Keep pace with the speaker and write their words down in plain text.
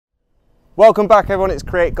Welcome back everyone, it's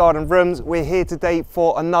Create Garden Rooms. We're here today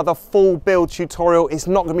for another full build tutorial. It's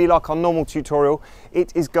not going to be like our normal tutorial.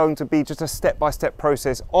 It is going to be just a step-by-step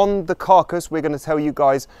process. On the carcass, we're going to tell you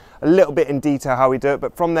guys a little bit in detail how we do it,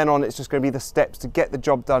 but from then on, it's just going to be the steps to get the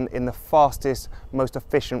job done in the fastest, most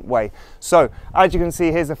efficient way. So, as you can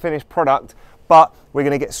see, here's the finished product, but we're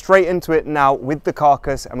going to get straight into it now with the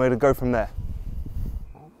carcass, and we're going to go from there.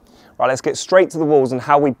 Right, let's get straight to the walls and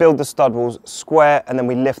how we build the stud walls square and then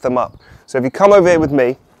we lift them up. So if you come over here with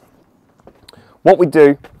me, what we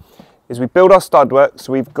do is we build our stud work.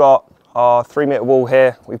 So we've got our 3-meter wall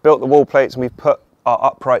here, we've built the wall plates and we've put our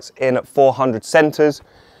uprights in at 400 centers.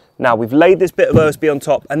 Now we've laid this bit of OSB on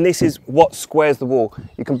top and this is what squares the wall.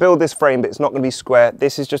 You can build this frame but it's not going to be square.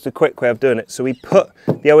 This is just a quick way of doing it. So we put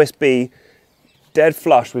the OSB dead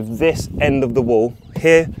flush with this end of the wall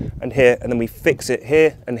here and here, and then we fix it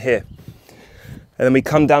here and here, and then we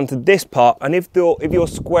come down to this part, and if your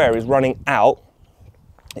square is running out,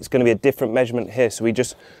 it's going to be a different measurement here. So we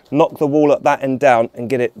just knock the wall at that end down and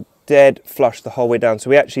get it dead flush the whole way down. So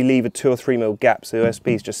we actually leave a 2 or 3 mil gap, so the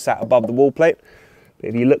OSB is just sat above the wall plate. But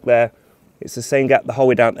if you look there, it's the same gap the whole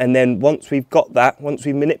way down. And then once we've got that, once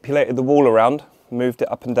we've manipulated the wall around, moved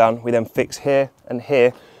it up and down, we then fix here and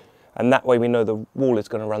here, and that way we know the wall is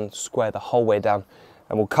going to run square the whole way down.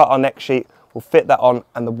 And we'll cut our next sheet, we'll fit that on,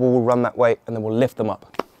 and the wall will run that way, and then we'll lift them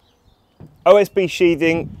up. OSB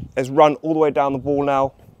sheathing has run all the way down the wall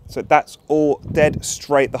now, so that's all dead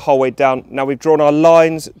straight the whole way down. Now we've drawn our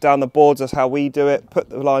lines down the boards, that's how we do it. Put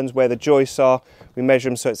the lines where the joists are, we measure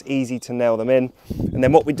them so it's easy to nail them in. And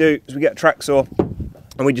then what we do is we get a track saw,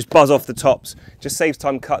 and we just buzz off the tops. Just saves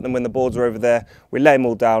time cutting them when the boards are over there. We lay them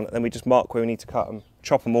all down, and then we just mark where we need to cut them,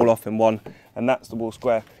 chop them all off in one, and that's the wall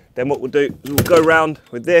square. Then what we'll do is we'll go around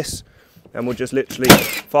with this, and we'll just literally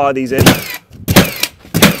fire these in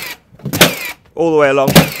all the way along.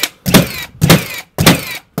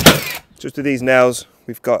 Just with these nails,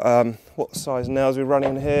 we've got, what size nails we're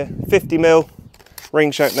running in here? 50 mil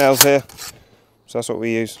ring shank nails here. So that's what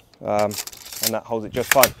we use, and that holds it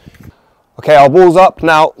just fine. Okay, our wall's up.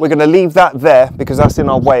 Now we're going to leave that there because that's in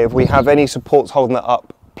our way. If we have any supports holding that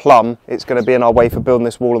up plumb, it's going to be in our way for building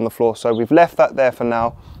this wall on the floor. So we've left that there for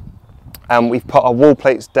now, and we've put our wall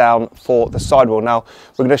plates down for the sidewall. Now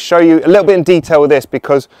we're going to show you a little bit in detail with this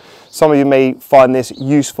because some of you may find this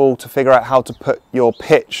useful to figure out how to put your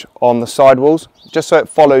pitch on the sidewalls, just so it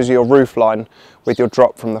follows your roof line with your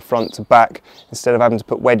drop from the front to back instead of having to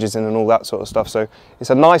put wedges in and all that sort of stuff. So it's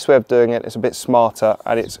a nice way of doing it, it's a bit smarter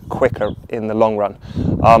and it's quicker in the long run.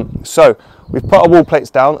 So we've put our wall plates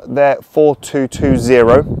down, they're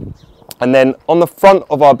 4220, and then on the front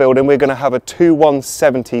of our building we're going to have a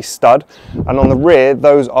 2170 stud, and on the rear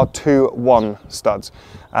those are 21 studs,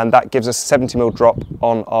 and that gives us a 70 mil drop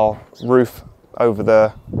on our roof over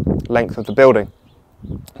the length of the building.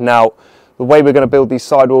 Now the way we're going to build these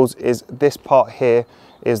sidewalls is this part here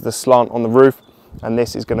is the slant on the roof, and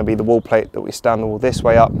this is going to be the wall plate that we stand the wall this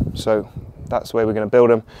way up. So that's the way we're going to build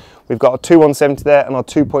them. We've got our 2170 there and our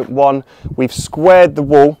 2.1. We've squared the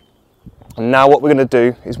wall, and now what we're going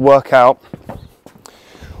to do is work out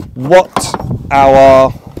what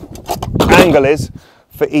our angle is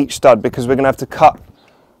for each stud, because we're going to have to cut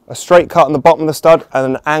a straight cut on the bottom of the stud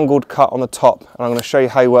and an angled cut on the top, and I'm going to show you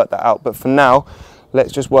how you work that out. But for now,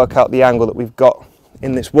 let's just work out the angle that we've got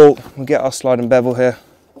in this wall. We'll get our sliding bevel here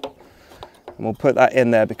and we'll put that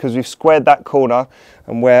in there because we've squared that corner,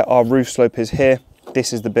 and where our roof slope is here,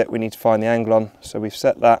 this is the bit we need to find the angle on. So we've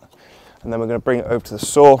set that, and then we're going to bring it over to the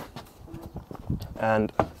saw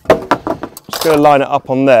and just going to line it up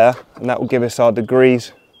on there, and that will give us our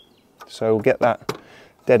degrees. So we'll get that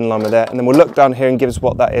dead in line with there, and then we'll look down here and give us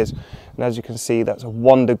what that is. And as you can see, that's a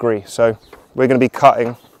 1 degree. So we're going to be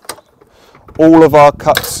cutting all of our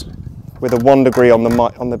cuts with a 1 degree on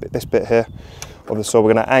this bit here of the saw.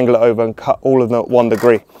 We're going to angle it over and cut all of them at 1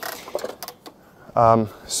 degree,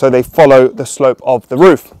 so they follow the slope of the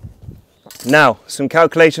roof. Now some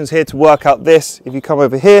calculations here to work out this. If you come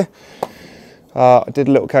over here, I did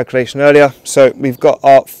a little calculation earlier. So we've got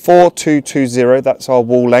our 4220, that's our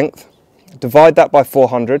wall length. Divide that by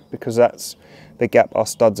 400 because that's the gap our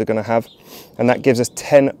studs are going to have, and that gives us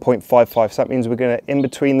 10.55. So that means we're going to, in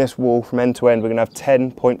between this wall from end to end, we're going to have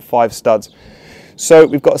 10.5 studs. So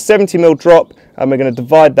we've got a 70 mil drop, and we're going to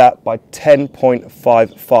divide that by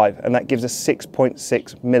 10.55, and that gives us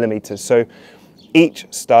 6.6 millimeters. So each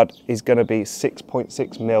stud is going to be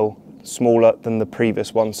 6.6 mil smaller than the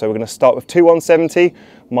previous one. So we're going to start with 2170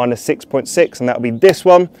 minus 6.6, and that'll be this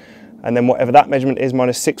one. And then whatever that measurement is,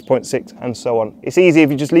 minus 6.6, and so on. It's easy if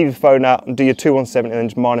you just leave your phone out and do your 2170 and then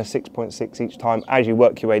just minus 6.6 each time as you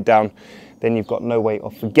work your way down. then you've got no way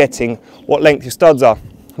of forgetting what length your studs are.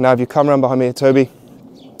 Now, if you come around behind me here, Toby,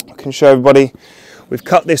 I can show everybody. We've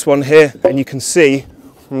cut this one here, and you can see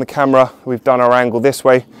from the camera, we've done our angle this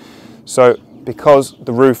way. So because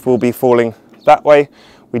the roof will be falling that way,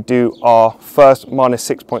 we do our first minus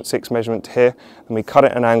 6.6 measurement here, and we cut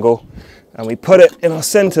it at an angle, and we put it in our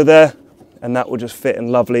center there, and that will just fit in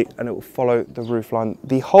lovely, and it will follow the roof line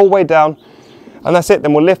the whole way down. And that's it.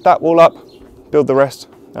 Then we'll lift that wall up, build the rest,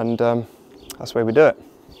 and that's the way we do it.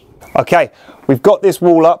 Okay, we've got this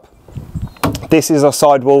wall up. This is our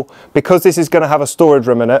side wall. Because this is going to have a storage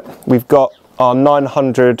room in it, we've got our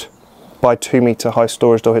 900 by 2 meter high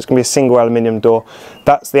storage door. It's going to be a single aluminium door.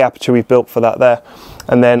 That's the aperture we've built for that there.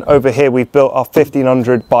 And then over here we've built our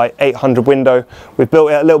 1500 by 800 window. We've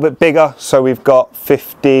built it a little bit bigger, so we've got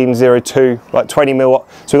 1502, like 20 mil.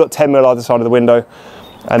 So we've got 10 mil either side of the window,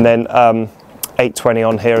 and then 820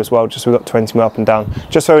 on here as well, just so we've got 20 mil up and down.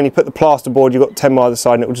 Just so when you put the plaster board, you've got 10 mil either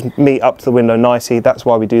side, and it will just meet up to the window nicely. That's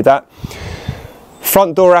why we do that.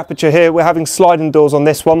 Front door aperture here, we're having sliding doors on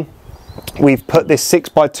this one. We've put this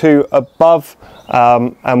 6x2 above,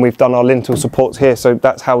 and we've done our lintel supports here, so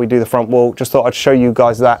that's how we do the front wall. Just thought I'd show you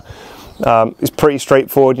guys that. It's pretty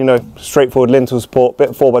straightforward, you know, straightforward lintel support, bit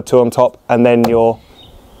of 4x2 on top, and then your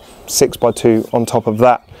 6x2 on top of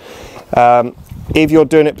that. If you're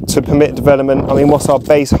doing it to permit development, I mean, what's our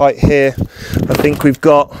base height here? I think we've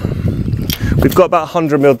got about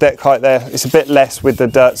 100 mil deck height there. It's a bit less with the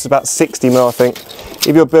dirt, it's about 60 mil, I think.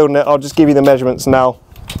 If you're building it, I'll just give you the measurements now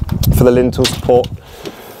for the lintel support.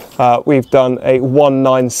 We've done a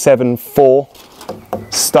 1974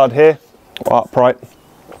 stud here, upright.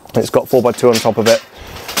 It's got 4x2 on top of it,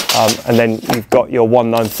 and then you've got your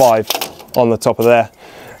 195 on the top of there,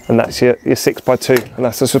 and that's your 6x2, and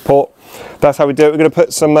that's the support. That's how we do it. We're going to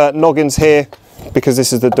put some noggins here, because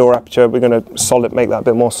this is the door aperture. We're going to make that a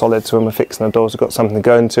bit more solid, so when we're fixing the doors, we've got something to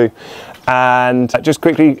go into. And just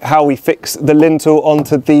quickly, how we fix the lintel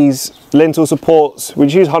onto these lintel supports. We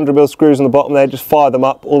just use 100 mil screws on the bottom there, just fire them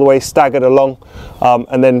up all the way staggered along,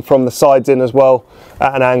 and then from the sides in as well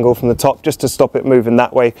at an angle from the top, just to stop it moving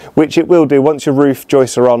that way, which it will do once your roof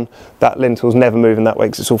joists are on. That lintel's never moving that way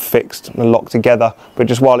because it's all fixed and locked together, but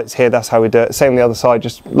just while it's here, that's how we do it. Same on the other side,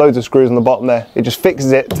 just loads of screws on the bottom there. It just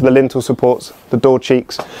fixes it to the lintel supports, the door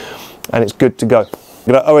cheeks, and it's good to go.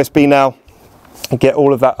 We're going to OSB now, get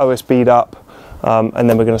all of that OSB'd up, and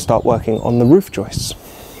then we're going to start working on the roof joists.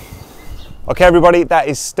 Okay everybody, that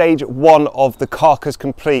is stage one of the carcass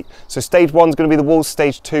complete. So stage one is going to be the walls,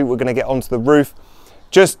 stage two we're going to get onto the roof.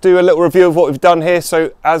 Just do a little review of what we've done here.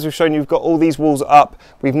 So as we've shown you, we've got all these walls up.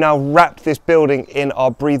 We've now wrapped this building in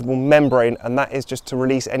our breathable membrane, and that is just to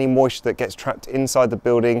release any moisture that gets trapped inside the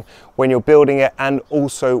building when you're building it, and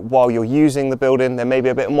also while you're using the building. There may be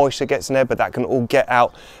a bit of moisture gets in there, but that can all get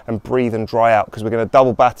out and breathe and dry out, because we're going to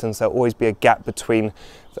double batten, so there'll always be a gap between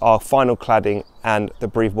our final cladding and the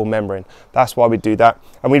breathable membrane. That's why we do that.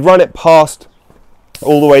 And we run it past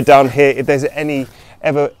all the way down here. If there's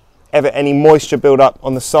ever any moisture build up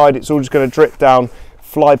on the side, it's all just going to drip down,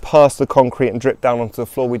 fly past the concrete and drip down onto the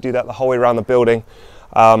floor. We do that the whole way around the building.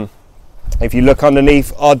 If you look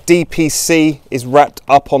underneath, our DPC is wrapped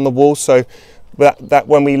up on the wall, so that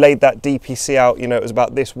when we laid that DPC out, you know, it was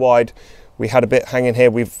about this wide. We had a bit hanging here.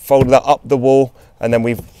 We've folded that up the wall, and then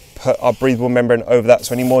we've put our breathable membrane over that,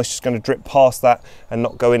 so any moisture is going to drip past that and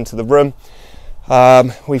not go into the room.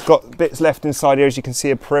 We've got bits left inside here, as you can see,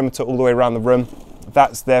 a perimeter all the way around the room.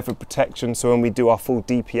 That's there for protection, so when we do our full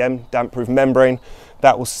DPM, damp proof membrane,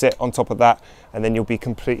 that will sit on top of that, and then you'll be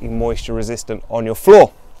completely moisture resistant on your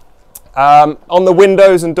floor. On the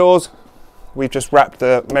windows and doors, we've just wrapped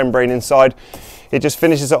the membrane inside. It just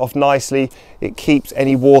finishes it off nicely. It keeps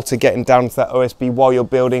any water getting down to that OSB while you're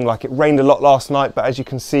building. Like, it rained a lot last night, but as you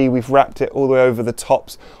can see, we've wrapped it all the way over the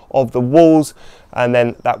tops of the walls, and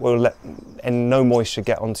then that will let no moisture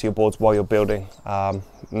get onto your boards while you're building, and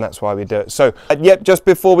that's why we do it. So yep, just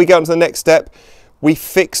before we go on to the next step, we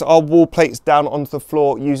fix our wall plates down onto the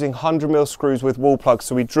floor using 100 mil screws with wall plugs.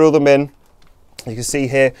 So we drill them in, you can see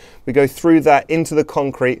here, we go through that into the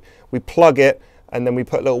concrete, we plug it, and then we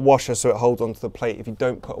put a little washer so it holds onto the plate. If you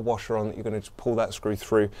don't put a washer on, you're going to just pull that screw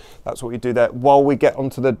through. That's what we do there. While we get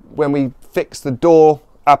onto when we fix the door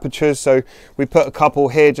apertures, so we put a couple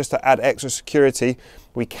here just to add extra security.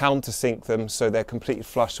 We countersink them so they're completely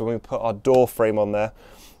flush, so when we put our door frame on there,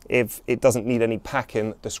 if it doesn't need any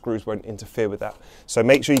packing, the screws won't interfere with that. So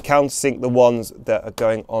make sure you countersink the ones that are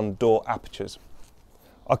going on door apertures.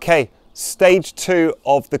 Okay, stage two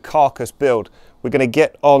of the carcass build. We're going to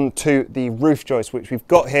get on to the roof joist, which we've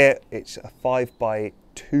got here. It's a 5x2.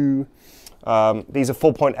 These are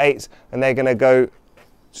 4.8s, and they're going to go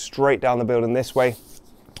straight down the building this way.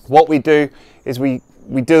 What we do is we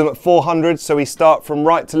do them at 400, so we start from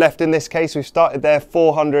right to left. In this case, we've started there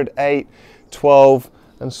 400, 8, 12,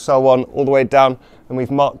 and so on, all the way down, and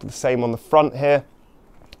we've marked the same on the front here.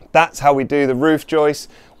 That's how we do the roof joists.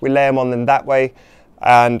 We lay them on them that way,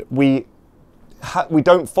 and we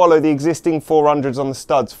don't follow the existing 400s on the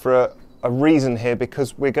studs for a reason here,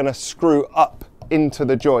 because we're going to screw up into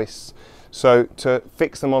the joists. So to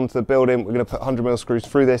fix them onto the building, we're going to put 100mm screws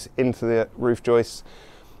through this into the roof joists,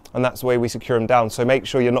 and that's the way we secure them down. So make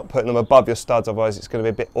sure you're not putting them above your studs, otherwise it's going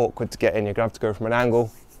to be a bit awkward to get in. You're going to have to go from an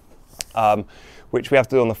angle, which we have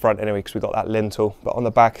to do on the front anyway because we've got that lintel, but on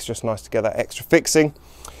the back it's just nice to get that extra fixing.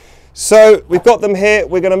 So we've got them here,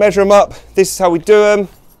 we're going to measure them up. This is how we do them.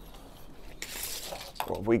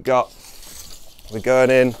 What have we got? We're going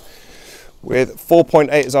in with 4.8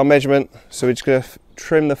 as our measurement, so we're just going to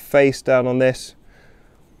trim the face down on this.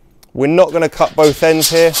 We're not going to cut both ends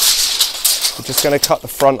here. We're just going to cut the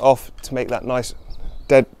front off to make that nice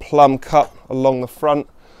dead plumb cut along the front.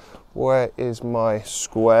 Where is my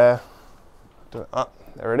square? Do it up.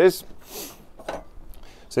 There it is.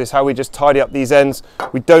 So this is how we just tidy up these ends.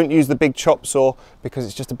 We don't use the big chop saw because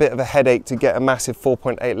it's just a bit of a headache to get a massive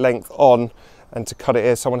 4.8 length on and to cut it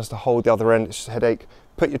here. Someone has to hold the other end. It's just a headache.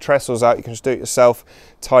 Put your trestles out. You can just do it yourself.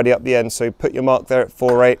 Tidy up the end. So put your mark there at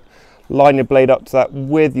 4.8. Line your blade up to that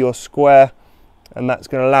with your square, and that's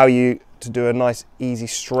going to allow you to do a nice easy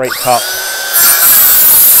straight cut.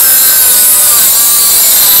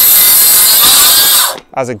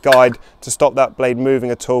 As a guide to stop that blade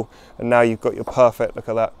moving at all, and now you've got your perfect, look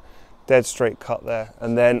at that, dead straight cut there.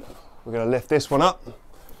 And then we're going to lift this one up,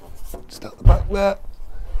 just out the back there,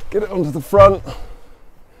 get it onto the front,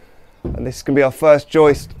 and this is going to be our first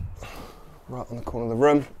joist right on the corner of the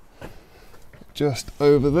room, just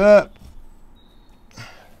over there.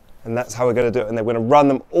 And that's how we're going to do it. And then we're going to run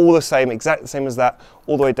them all the same, exactly the same as that,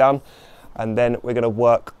 all the way down. And then we're going to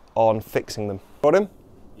work on fixing them. Got him?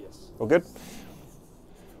 Yes. All good?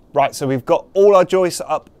 Right, so we've got all our joists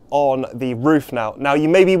up on the roof now. Now you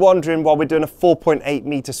may be wondering why we're doing a 4.8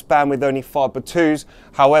 meter span with only 5x2s.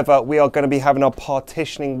 However, we are going to be having our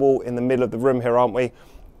partitioning wall in the middle of the room here, aren't we?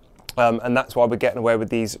 And that's why we're getting away with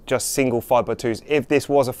these just single 5x2s. If this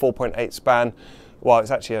was a 4.8 span, well,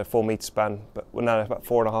 it's actually a 4 meter span, but well, no, it's about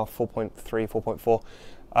 4.5, 4.3,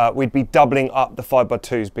 4.4. We'd be doubling up the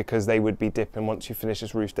 5x2s because they would be dipping once you finish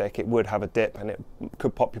this roof deck. It would have a dip and it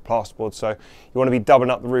could pop your plasterboard. So you want to be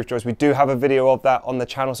doubling up the roof joists. We do have a video of that on the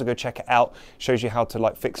channel, so go check it out. Shows you how to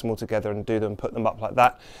like fix them all together and do them, put them up like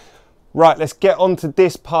that. Right, let's get on to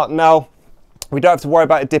this part now. We don't have to worry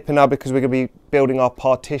about it dipping now because we're going to be building our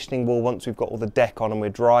partitioning wall once we've got all the deck on and we're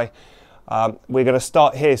dry. We're going to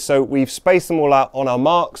start here. So we've spaced them all out on our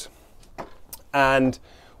marks, and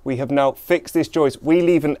we have now fixed this joist. We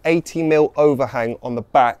leave an 80mm overhang on the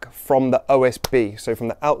back from the OSB. So from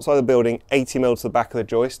the outside of the building, 80mm to the back of the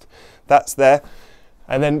joist. That's there.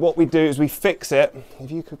 And then what we do is we fix it. If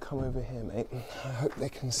you could come over here, mate. I hope they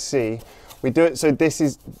can see. We do it so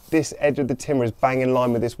this edge of the timber is bang in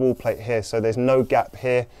line with this wall plate here. So there's no gap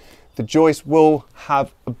here. The joist will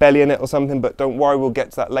have a belly in it or something, but don't worry, we'll get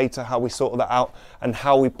to that later, how we sort that out and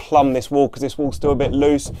how we plumb this wall, because this wall's still a bit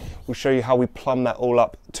loose. We'll show you how we plumb that all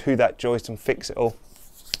up to that joist and fix it all.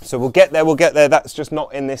 So we'll get there, that's just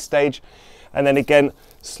not in this stage. And then again,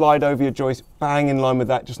 slide over your joist, bang in line with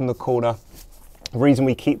that, just in the corner. The reason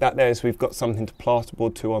we keep that there is we've got something to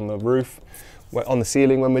plasterboard to on the roof, on the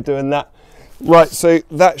ceiling when we're doing that. Right, so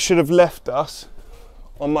that should have left us,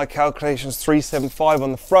 on my calculations, 375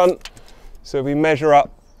 on the front. So we measure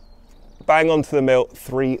up, bang onto the mill,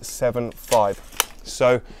 375.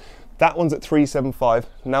 So that one's at 375.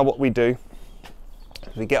 Now what we do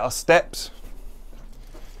is we get our steps,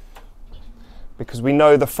 because we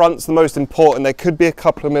know the front's the most important. There could be a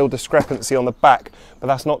couple of mil discrepancy on the back, but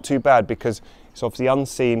that's not too bad because it's obviously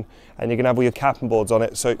unseen and you're gonna have all your capping boards on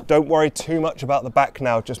it. So don't worry too much about the back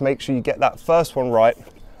now. Just make sure you get that first one right,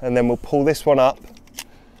 and then we'll pull this one up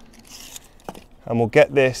and we'll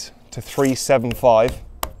get this to 375,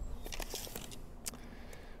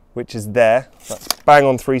 which is there. That's bang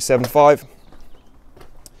on 375.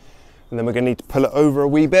 And then we're gonna need to pull it over a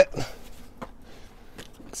wee bit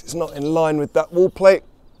because it's not in line with that wall plate.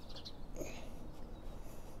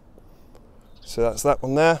 So that's that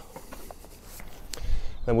one there.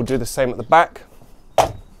 Then we'll do the same at the back.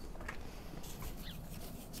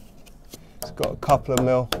 It's got a couple of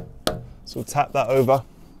mil, so we'll tap that over.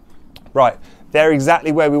 Right, they're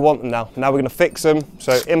exactly where we want them now. Now we're going to fix them.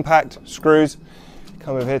 So impact, screws,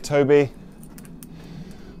 come over here, Toby.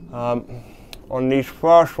 On these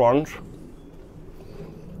first ones,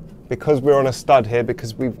 because we're on a stud here,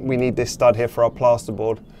 because we need this stud here for our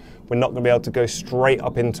plasterboard, we're not going to be able to go straight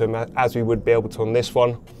up into them as we would be able to on this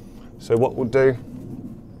one. So what we'll do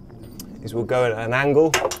is we'll go at an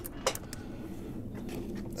angle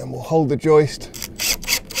and we'll hold the joist.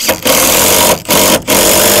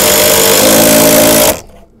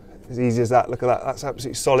 As easy as that, look at that, that's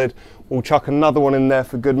absolutely solid. We'll chuck another one in there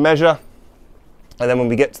for good measure. And then when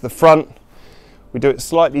we get to the front, we do it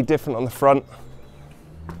slightly different on the front.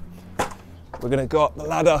 We're going to go up the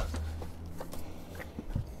ladder,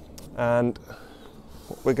 and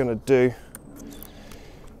what we're going to do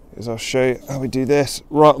is I'll show you how we do this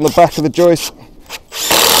right on the back of the joist.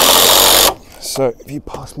 So if you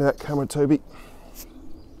pass me that camera, Toby.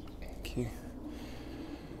 Thank you.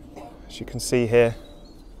 As you can see here,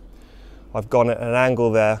 I've gone at an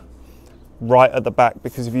angle there right at the back,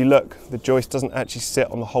 because if you look, the joist doesn't actually sit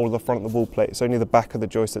on the whole of the front of the wall plate, it's only the back of the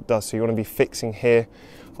joist that does. So you want to be fixing here,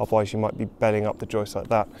 otherwise you might be belling up the joist like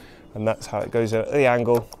that, and that's how it goes at the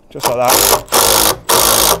angle, just like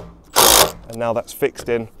that. And now that's fixed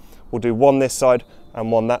in. We'll do one this side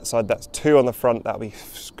and one that side. That's two on the front, that'll be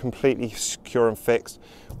completely secure and fixed.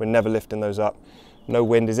 We're never lifting those up. No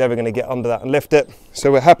wind is ever going to get under that and lift it.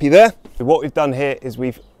 So we're happy there. So what we've done here is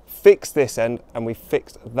we've fixed this end and we've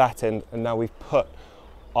fixed that end, and now we've put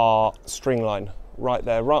our string line right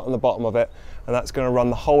there, right on the bottom of it, and that's going to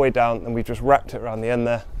run the whole way down, and we've just wrapped it around the end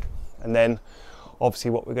there. And then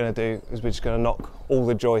obviously what we're going to do is we're just going to knock all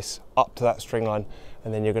the joists up to that string line,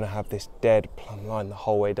 and then you're going to have this dead plumb line the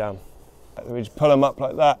whole way down. We just pull them up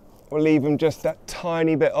like that. We'll leave them just that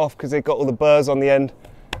tiny bit off because they've got all the burrs on the end.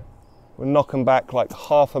 We'll knock them back like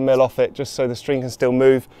 1/2 mil off it, just so the string can still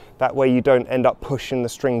move. That way you don't end up pushing the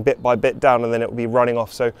string bit by bit down and then it will be running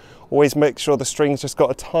off. So always make sure the string's just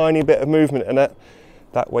got a tiny bit of movement in it.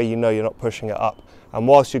 That way you know you're not pushing it up. And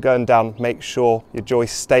whilst you're going down, make sure your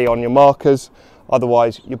joists stay on your markers.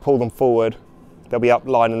 Otherwise you pull them forward, they'll be up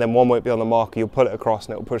line, and then one won't be on the marker. You'll pull it across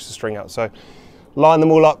and it will push the string out. So line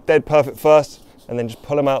them all up dead perfect first, and then just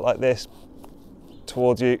pull them out like this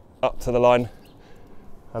towards you up to the line,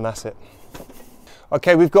 and that's it.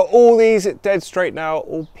 Okay, we've got all these dead straight now,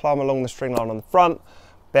 all plumb along the string line on the front.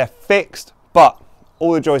 They're fixed, but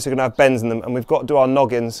all the joists are gonna have bends in them, and we've got to do our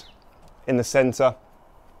noggins in the center.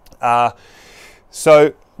 But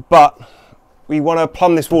we wanna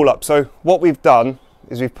plumb this wall up. So what we've done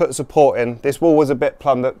is we've put support in. This wall was a bit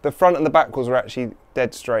plumb. The front and the back walls were actually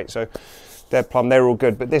dead straight, so dead plumb, they're all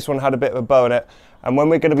good. But this one had a bit of a bow in it. And when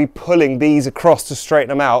we're gonna be pulling these across to straighten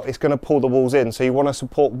them out, it's gonna pull the walls in. So you wanna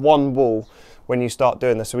support one wall when you start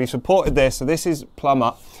doing this. So we've supported this, so this is plumb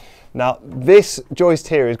up. Now this joist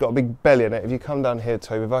here has got a big belly in it. If you come down here,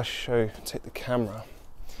 Toby, if I take the camera,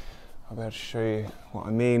 I'll be able to show you what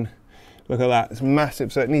I mean. Look at that, it's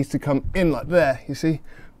massive, so it needs to come in like there, you see?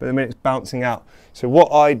 But the minute it's bouncing out. So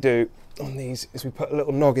what I do on these is we put a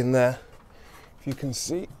little noggin there, if you can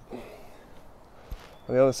see.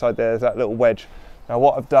 On the other side there's that little wedge. Now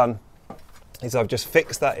what I've done is I've just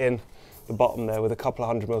fixed that in the bottom there with a couple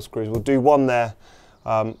of 100mm screws. We'll do one there,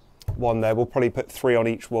 one there. We'll probably put 3 on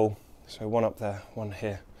each wall. So one up there, one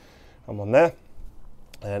here, and one there.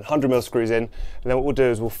 And then 100mm screws in. And then what we'll do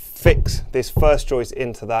is we'll fix this first joist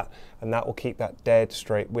into that, and that will keep that dead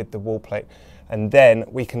straight with the wall plate. And then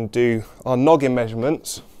we can do our noggin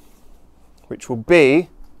measurements, which will be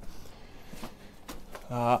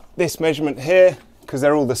this measurement here, because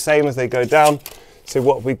they're all the same as they go down. So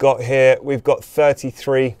what have we got here? We've got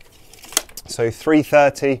 33, so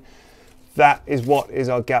 330. That is what is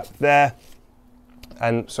our gap there.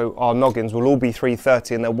 And so our noggins will all be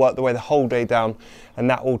 330, and they'll work the way the whole day down, and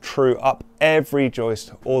that will true up every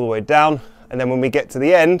joist all the way down. And then when we get to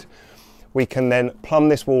the end, we can then plumb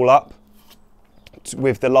this wall up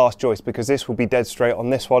with the last joist, because this will be dead straight on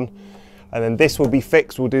this one. And then this will be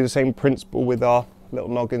fixed. We'll do the same principle with our little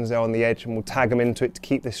noggins there on the edge, and we'll tag them into it to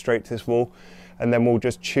keep this straight to this wall. And then we'll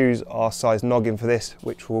just choose our size noggin for this,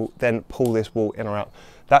 which will then pull this wall in or out.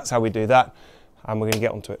 That's how we do that, and we're gonna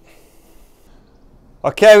get onto it.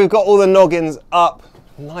 Okay, we've got all the noggins up.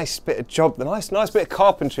 Nice bit of job, nice bit of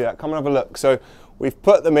carpentry that. Come and have a look. So we've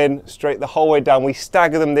put them in straight the whole way down. We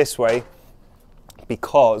stagger them this way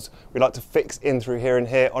because we like to fix in through here and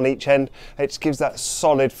here on each end. It just gives that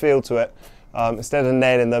solid feel to it instead of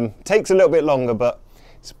nailing them. It takes a little bit longer, but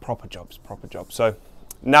it's a proper job, it's a proper job. So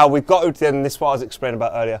now we've got to the end, and this is what I was explaining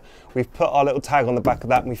about earlier. We've put our little tag on the back of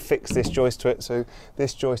that, and we fixed this joist to it. So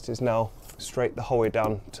this joist is now straight the whole way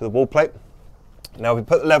down to the wall plate. Now we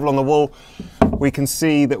put the level on the wall, we can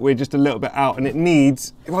see that we're just a little bit out, and it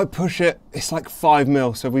needs, if I push it, it's like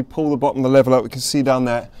 5mm. So if we pull the bottom of the level out, we can see down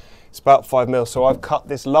there, it's about 5mm. So I've cut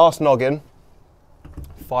this last noggin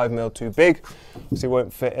 5mm too big, so it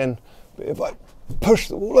won't fit in. But if I push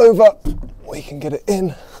the wall over, we can get it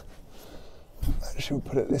in. Actually, we'll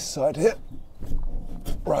put it this side here.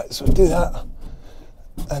 Right, so we'll do that.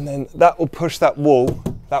 And then that will push that wall,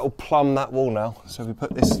 that will plumb that wall now. So if we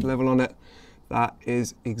put this level on it, that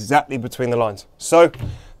is exactly between the lines. So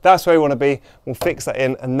that's where we want to be. We'll fix that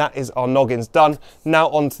in, and that is our noggins done. Now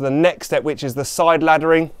on to the next step, which is the side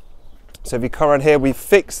laddering. So if you come around here, we've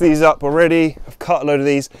fixed these up already. I've cut a load of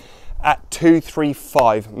these at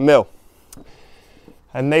 235mm.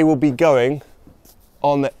 And they will be going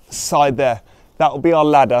on the side there. That will be our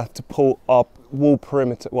ladder to pull our wall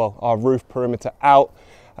perimeter, well, our roof perimeter out.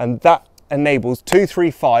 And that enables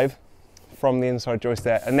 235 from the inside joist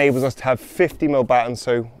there, enables us to have 50mm batten.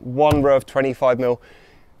 So one row of 25mm,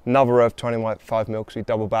 another row of 25mm because we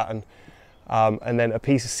double batten. And then a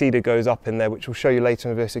piece of cedar goes up in there, which we'll show you later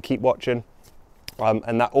in the video, so keep watching.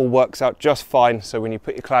 And that all works out just fine. So when you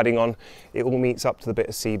put your cladding on, it all meets up to the bit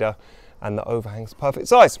of cedar and the overhang's perfect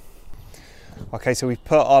size. Okay, so we've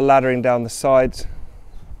put our laddering down the sides,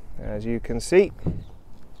 as you can see.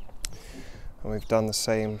 And we've done the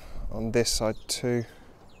same on this side too.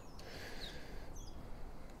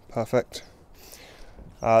 Perfect.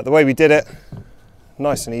 The way we did it,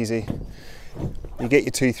 nice and easy. You get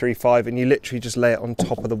your 235 and you literally just lay it on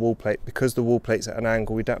top of the wall plate. Because the wall plate's at an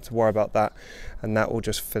angle, we don't have to worry about that, and that will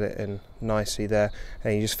just fit it in nicely there.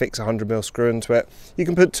 And you just fix a 100mm screw into it. You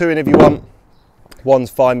can put 2 in if you want.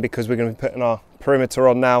 One's fine because we're going to be putting our perimeter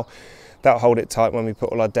on now. That'll hold it tight when we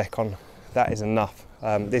put all our deck on. That is enough.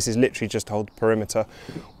 This is literally just to hold the perimeter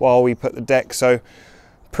while we put the deck. So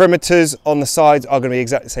perimeters on the sides are going to be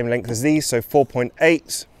exactly the same length as these, so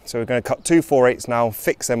 4.8. So we're going to cut 2 4/8 now,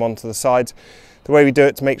 fix them onto the sides. The way we do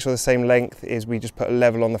it to make sure the same length is we just put a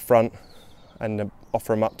level on the front and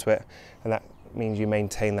offer them up to it, and that means you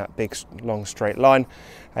maintain that big long straight line.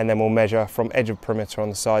 And then we'll measure from edge of perimeter on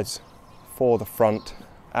the sides for the front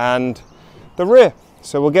and the rear.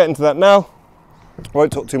 So we'll get into that now. I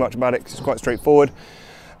won't talk too much about it because it's quite straightforward,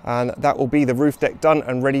 and that will be the roof deck done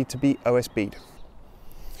and ready to be OSB'd.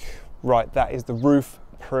 Right, that is the roof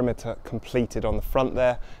perimeter completed on the front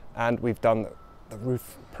there, and we've done the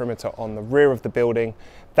roof perimeter on the rear of the building.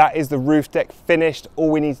 That is the roof deck finished. All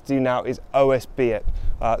we need to do now is OSB it.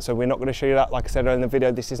 So we're not going to show you that, like I said in the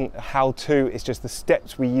video. This isn't a how-to, it's just the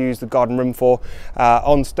steps we use the garden room for.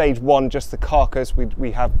 On stage 1, just the carcass,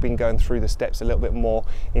 we have been going through the steps a little bit more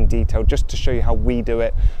in detail just to show you how we do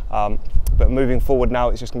it. But moving forward now,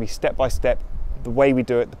 it's just going to be step by step, the way we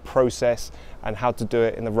do it, the process, and how to do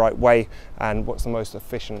it in the right way, and what's the most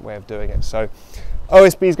efficient way of doing it. So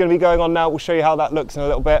OSB is going to be going on now. We'll show you how that looks in a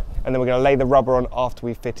little bit, and then we're going to lay the rubber on after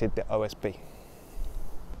we've fitted the OSB.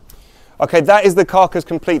 Okay, that is the carcass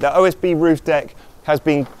complete. The OSB roof deck has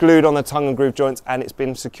been glued on the tongue and groove joints, and it's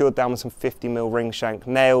been secured down with some 50mm ring shank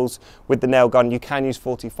nails with the nail gun. You can use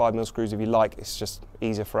 45mm screws if you like. It's just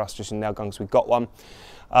easier for us just using nail gun because we've got one.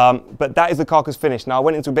 But that is the carcass finished. Now I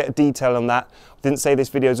went into a bit of detail on that. I didn't say this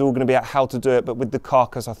video is all going to be about how to do it, but with the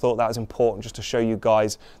carcass I thought that was important just to show you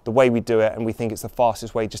guys the way we do it, and we think it's the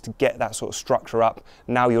fastest way just to get that sort of structure up.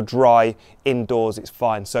 Now you're dry, indoors, it's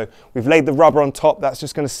fine. So we've laid the rubber on top. That's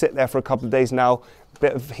just going to sit there for a couple of days now. A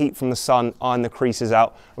bit of heat from the sun, iron the creases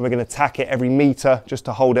out, and we're going to tack it every metre just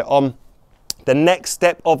to hold it on. The next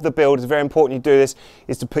step of the build, is very important you do this,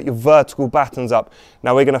 is to put your vertical battens up.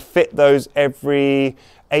 Now we're going to fit those every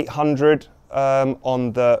 800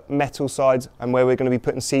 on the metal sides, and where we're going to be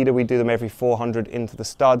putting cedar, we do them every 400 into the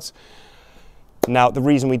studs. Now the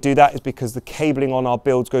reason we do that is because the cabling on our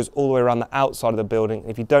builds goes all the way around the outside of the building.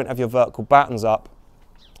 If you don't have your vertical battens up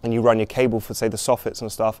and you run your cable for, say, the soffits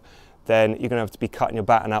and stuff, then you're going to have to be cutting your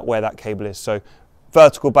batten out where that cable is. So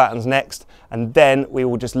vertical battens next, and then we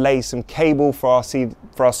will just lay some cable for our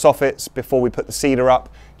soffits before we put the cedar up,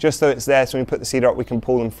 just so it's there, so when we put the cedar up we can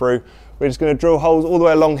pull them through. We're just going to drill holes all the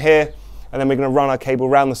way along here, and then we're going to run our cable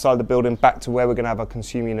around the side of the building back to where we're going to have our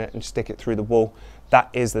consumer unit and stick it through the wall. That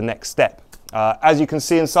is the next step. As you can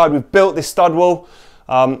see inside, we've built this stud wall.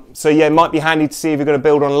 So yeah, it might be handy to see if you're going to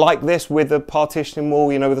build one like this with a partitioning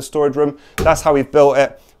wall, you know, with a storage room. That's how we've built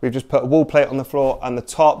it. We've just put a wall plate on the floor and the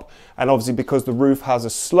top, and obviously because the roof has a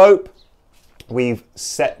slope, we've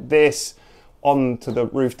set this onto the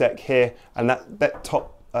roof deck here, and that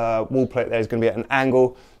top wall plate there is going to be at an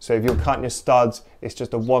angle. So if you're cutting your studs, it's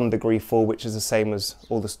just a 1 degree fall, which is the same as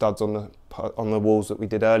all the studs on the walls that we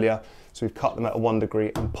did earlier. So we've cut them at a 1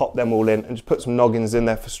 degree and popped them all in, and just put some noggins in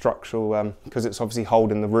there for structural, because it's obviously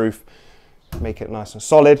holding the roof, make it nice and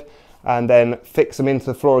solid, and then fix them into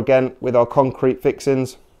the floor again with our concrete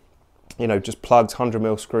fixings. You know, just plugs,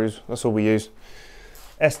 100mm screws, that's all we use.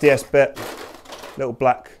 SDS bit, little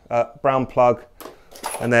brown plug,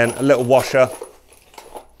 and then a little washer,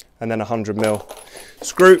 and then a 100mm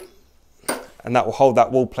screw, and that will hold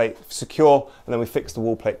that wall plate secure, and then we fix the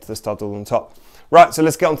wall plate to the stud all on top. Right, so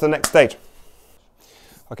let's get on to the next stage.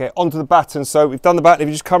 Okay, onto the batten. So we've done the batten. If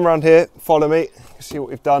you just come around here, follow me, you see what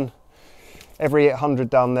we've done. Every 800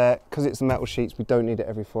 down there, because it's the metal sheets, we don't need it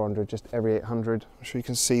every 400, just every 800. I'm sure you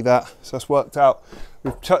can see that. So that's worked out.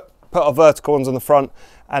 We've put our vertical ones on the front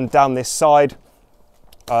and down this side,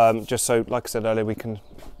 just so, like I said earlier, we can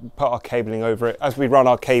put our cabling over it. As we run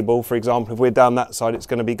our cable, for example, if we're down that side, it's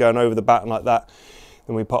going to be going over the batten like that.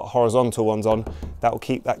 Then we put horizontal ones on. That will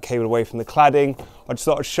keep that cable away from the cladding. I just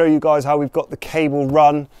thought I'd show you guys how we've got the cable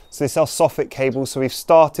run. So this is our soffit cable. So we've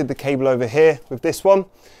started the cable over here with this one,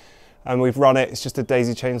 and we've run it. It's just a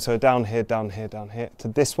daisy chain. So down here, down here, down here to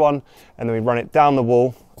this one, and then we run it down the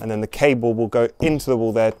wall, and then the cable will go into the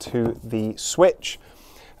wall there to the switch.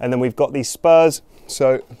 And then we've got these spurs.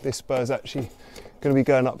 So this spur is actually going to be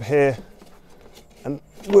going up here, and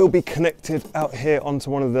will be connected out here onto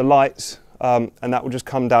one of the lights. And that will just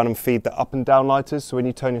come down and feed the up and down lighters. So when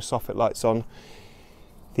you turn your soffit lights on,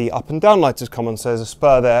 the up and down lighters come on. So there's a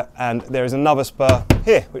spur there, and there is another spur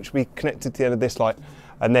here, which we connected to the end of this light.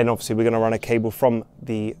 And then obviously we're going to run a cable from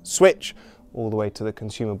the switch all the way to the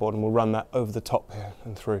consumer board, and we'll run that over the top here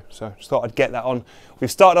and through. So just thought I'd get that on. We've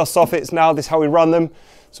started our soffits now. This is how we run them.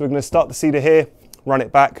 So we're going to start the cedar here, run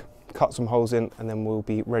it back, cut some holes in, and then we'll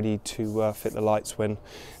be ready to fit the lights when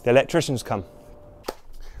the electricians come.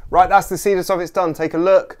 Right, that's the Cedar Soffits done. Take a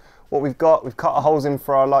look what we've got. We've cut our holes in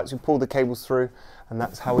for our lights, we've pulled the cables through, and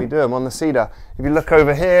that's how we do them on the Cedar. If you look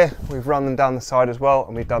over here, we've run them down the side as well,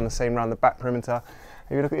 and we've done the same around the back perimeter.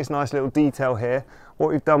 If you look at this nice little detail here, what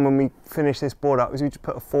we've done when we finish this board up is we just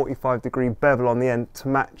put a 45-degree bevel on the end to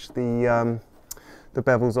match the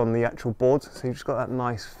bevels on the actual board. So you've just got that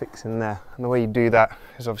nice fix in there. And the way you do that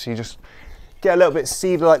is obviously you just get a little bit of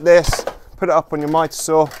cedar like this, put it up on your miter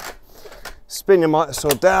saw, spin your miter saw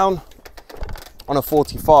down on a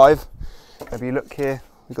 45. If you look here,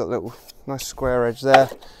 we've got a little nice square edge there.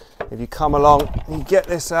 If you come along, you get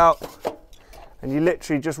this out, and you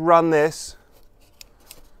literally just run this.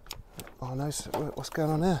 Oh no, what's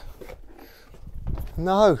going on here?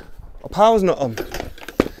 No, our power's not on.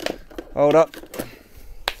 Hold up.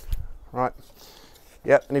 Right.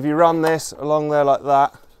 Yep, and if you run this along there like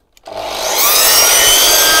that,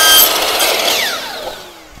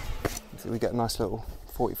 we get a nice little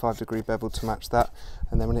 45-degree bevel to match that,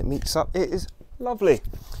 and then when it meets up, it is lovely.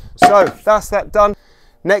 So that's that done.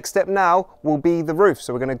 Next step now will be the roof.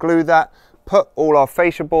 So we're going to glue that, put all our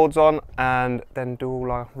fascia boards on, and then do all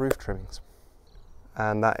our roof trimmings.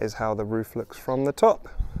 And that is how the roof looks from the top.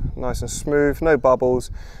 Nice and smooth, no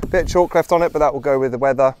bubbles. A bit of chalk left on it, but that will go with the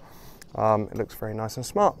weather. It looks very nice and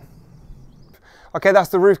smart. Okay, that's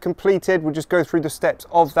the roof completed. We'll just go through the steps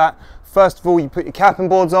of that. First of all, you put your capping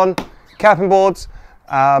boards on.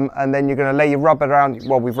 And then you're going to lay your rubber around.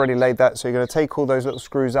 Well, we've already laid that, so you're going to take all those little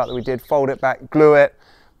screws out that we did, fold it back, glue it,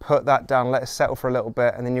 put that down, let it settle for a little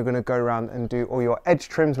bit, and then you're going to go around and do all your edge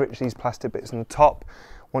trims, which are these plastic bits on the top.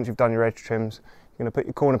 Once you've done your edge trims, you're going to put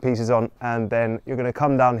your corner pieces on, and then you're going to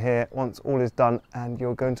come down here once all is done, and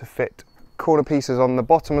you're going to fit corner pieces on the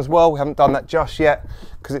bottom as well. We haven't done that just yet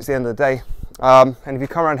because it's the end of the day. And if you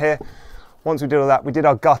come around here, once we did all that, we did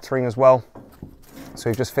our guttering as well. So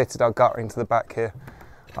we've just fitted our guttering to the back here.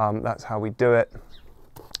 That's how we do it.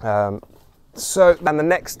 And the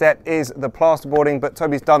next step is the plasterboarding, but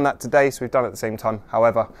Toby's done that today, so we've done it at the same time.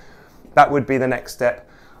 However, that would be the next step.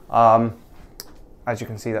 As you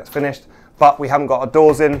can see, that's finished, but we haven't got our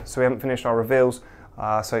doors in, so we haven't finished our reveals.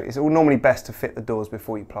 So it's all normally best to fit the doors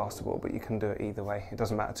before you plasterboard, but you can do it either way. It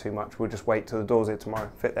doesn't matter too much. We'll just wait till the doors are here tomorrow,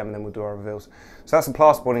 fit them, and then we'll do our reveals. So that's the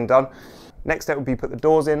plasterboarding done. Next step would be put the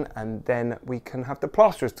doors in, and then we can have the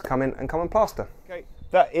plasterers to come in and come and plaster. Okay,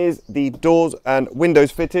 that is the doors and windows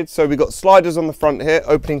fitted. So we've got sliders on the front here,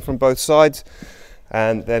 opening from both sides.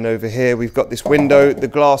 And then over here, we've got this window. The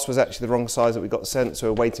glass was actually the wrong size that we got sent, so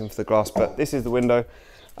we're waiting for the glass, but this is the window.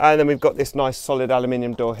 And then we've got this nice solid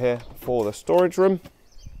aluminium door here for the storage room.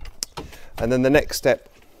 And then the next step,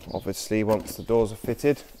 obviously, once the doors are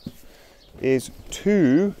fitted, is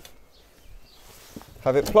to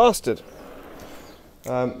have it plastered.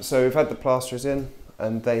 So we've had the plasterers in,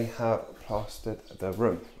 and they have plastered the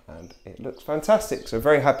room, and it looks fantastic. So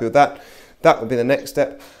very happy with that. That would be the next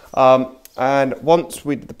step. And once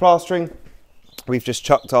we did the plastering, we've just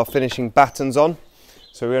chucked our finishing battens on.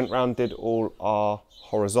 So we went round, did all our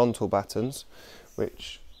horizontal battens,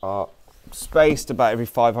 which are spaced about every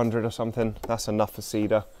 500 or something. That's enough for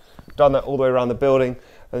cedar. Done that all the way around the building.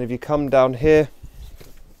 And if you come down here,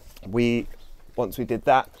 we once we did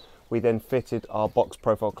that, we then fitted our box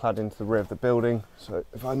profile cladding to the rear of the building. So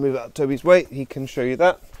if I move out Toby's way, he can show you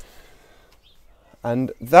that.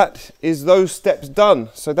 And that is those steps done.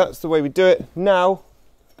 So that's the way we do it. Now,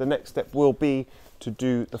 the next step will be to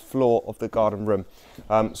do the floor of the garden room.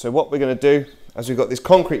 So what we're going to do, as we've got this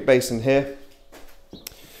concrete basin here,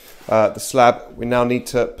 the slab, we now need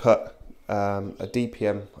to put a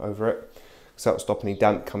DPM over it, so that'll stop any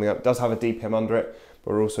damp coming up. It does have a DPM under it,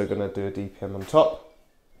 but we're also going to do a DPM on top.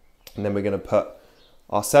 And then we're going to put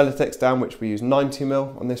our Celotex down, which we use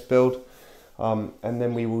 90mm on this build. And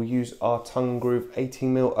then we will use our tongue groove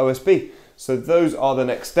 18mm OSB. So those are the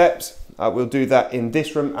next steps. We'll do that in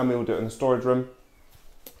this room and we will do it in the storage room.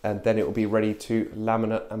 And then it will be ready to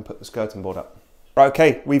laminate and put the skirting board up. Right,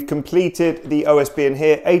 okay, we've completed the OSB in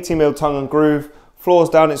here, 18mm tongue and groove, floors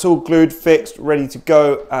down, it's all glued, fixed, ready to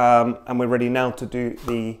go. And we're ready now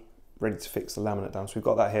to ready to fix the laminate down. So we've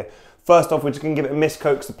got that here. First off, we're just gonna give it a mist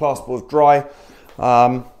coat because the plasterboard's dry.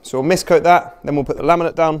 So we'll mist coat that, then we'll put the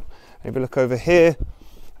laminate down. If you look over here,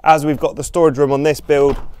 as we've got the storage room on this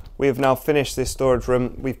build, we have now finished this storage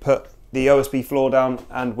room. We've put the OSB floor down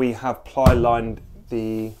and we have ply lined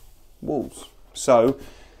the walls. So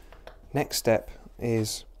next step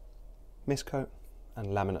is mist coat and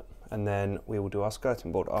laminate, and then we will do our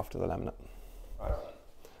skirting board after the laminate.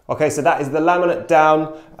 Okay, so that is the laminate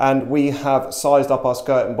down and we have sized up our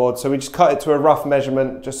skirting board. So we just cut it to a rough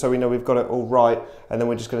measurement just so we know we've got it all right, and then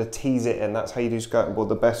we're just going to tease it in. That's how you do skirting board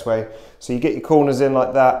the best way. So you get your corners in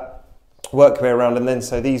like that, work your way around, and then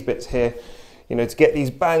so these bits here, you know, to get these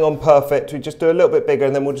bang on perfect, we just do a little bit bigger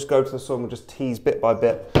and then we'll just go to the saw and we'll just tease bit by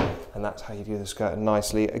bit. And that's how you do the skirting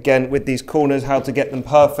nicely. Again, with these corners, how to get them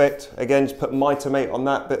perfect. Again, just put Mitomate on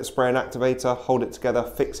that, bit of spray and activator, hold it together,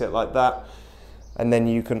 fix it like that. And then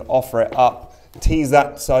you can offer it up, tease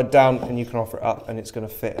that side down and you can offer it up and it's going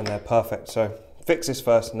to fit in there perfect. So fix this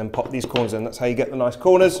first and then pop these corners in. That's how you get the nice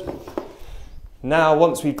corners. Now,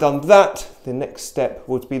 once we've done that, the next step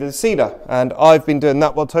would be the cedar. And I've been doing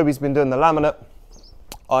that while Toby's been doing the laminate.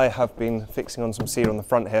 I have been fixing on some cedar on the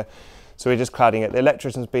front here. So we're just cladding it. The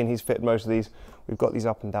electrician's been, he's fitted most of these. We've got these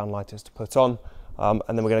up and down lighters to put on. And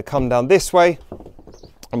then we're going to come down this way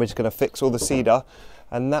and we're just going to fix all the cedar.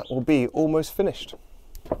 And that will be almost finished.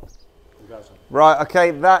 Right,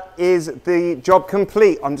 okay, that is the job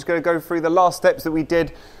complete. I'm just going to go through the last steps that we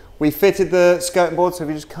did. We fitted the skirting board, so if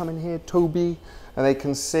you just come in here, Toby, and they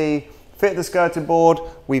can see, fit the skirting board.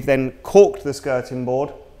 We've then caulked the skirting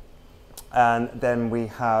board, and then we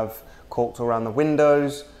have caulked all around the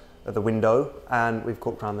windows, the window, and we've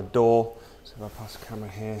caulked around the door. So if I pass the camera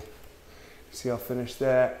here, see our finish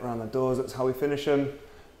there, around the doors, that's how we finish them.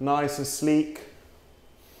 Nice and sleek.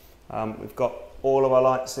 We've got all of our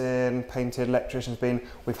lights in, painted, electrician's been,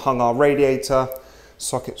 we've hung our radiator,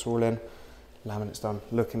 sockets are all in, laminate's done,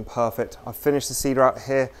 looking perfect. I've finished the cedar out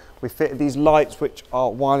here. We fitted these lights which are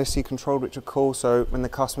wirelessly controlled, which are cool, so when the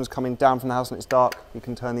customer's coming down from the house and it's dark, you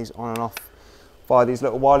can turn these on and off via these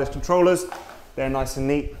little wireless controllers. They're nice and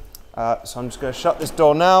neat. So I'm just going to shut this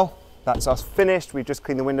door now. That's us finished. We've just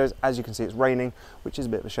cleaned the windows. As you can see, it's raining, which is a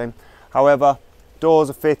bit of a shame. However, doors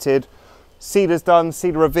are fitted. Cedar's done,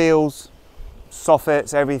 cedar reveals,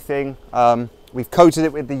 soffits, everything. We've coated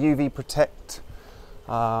it with the UV Protect.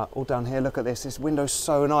 All down here, look at this. This window's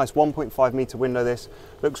so nice, 1.5 meter window this.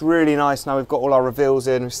 Looks really nice. Now we've got all our reveals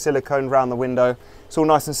in, silicone around the window. It's all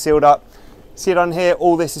nice and sealed up. See down here,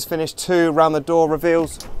 all this is finished too, around the door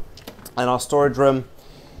reveals. And our storage room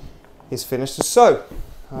is finished as so.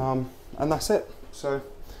 And that's it. So,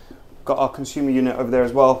 got our consumer unit over there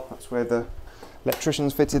as well. That's where the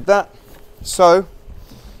electricians fitted that. So,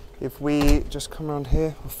 if we just come around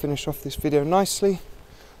here, we'll finish off this video nicely.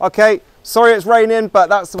 Okay, sorry it's raining, but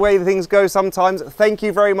that's the way things go sometimes. Thank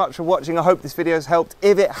you very much for watching. I hope this video has helped.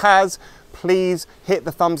 If it has, please hit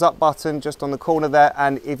the thumbs up button just on the corner there.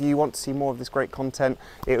 And if you want to see more of this great content,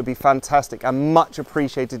 it would be fantastic and much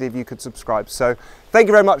appreciated if you could subscribe. So thank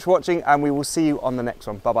you very much for watching and we will see you on the next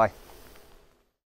one. Bye-bye.